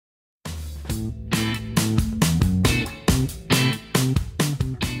Hello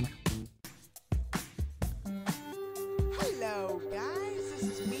guys, this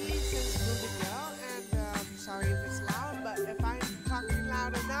is me, since Movie Girl, and sorry if it's loud, but if I'm talking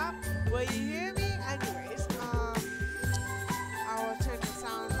loud enough, will you hear me? Anyways, I will turn the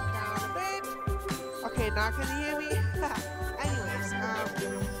sound down a bit. Okay, now can you hear me? Anyways,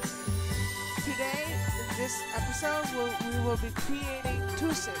 today in this episode we will be creating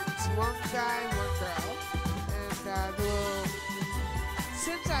two Sims, one guy, one girl, and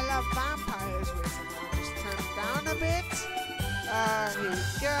since I love vampires recently, I'll just turn it down a bit. Here we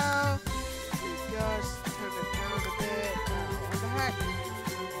go. Just turn it down a bit. What the heck?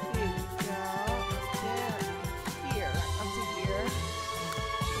 Here we go. There. Here. Like up to here.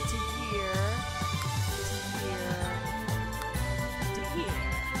 Up to here. To here.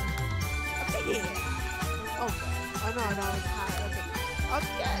 Up to here. Okay. Oh no, it's high.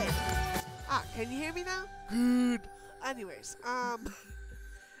 Okay. Can you hear me now? Good. Anyways,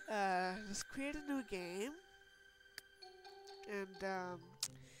 let's create a new game. And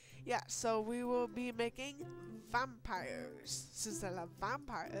yeah, so we will be making vampires, since I love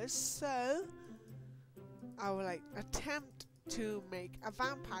vampires. So I will attempt to make a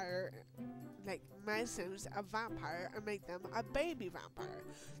vampire, like my Sims a vampire, and make them a baby vampire.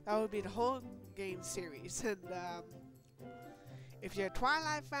 That would be the whole game series. And if you're a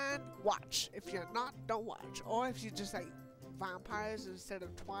Twilight fan, watch. If you're not, don't watch. Or if you just like vampires instead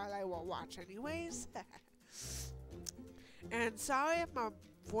of Twilight, well, watch anyways. And sorry if my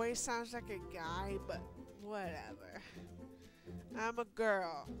voice sounds like a guy, but whatever. I'm a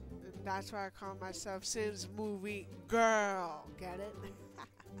girl, and that's why I call myself Sims Movie Girl. Get it?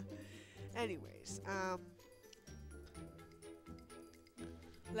 Anyways,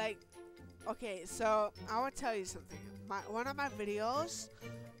 okay, so I will tell you something. In one of my videos,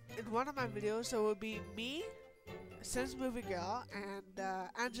 it will be me, Sims Movie Girl, and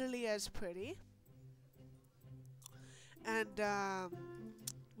Angelia is pretty. And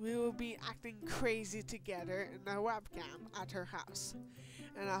we will be acting crazy together in a webcam at her house,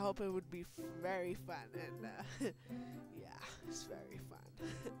 and I hope it would be very fun. And yeah, it's very fun.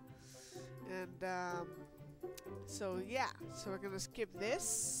 And so yeah, so we're gonna skip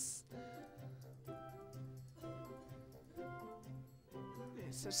this. Okay,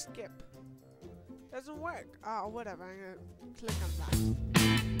 so skip doesn't work. Oh, whatever. I'm gonna click on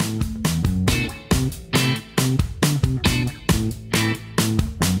that.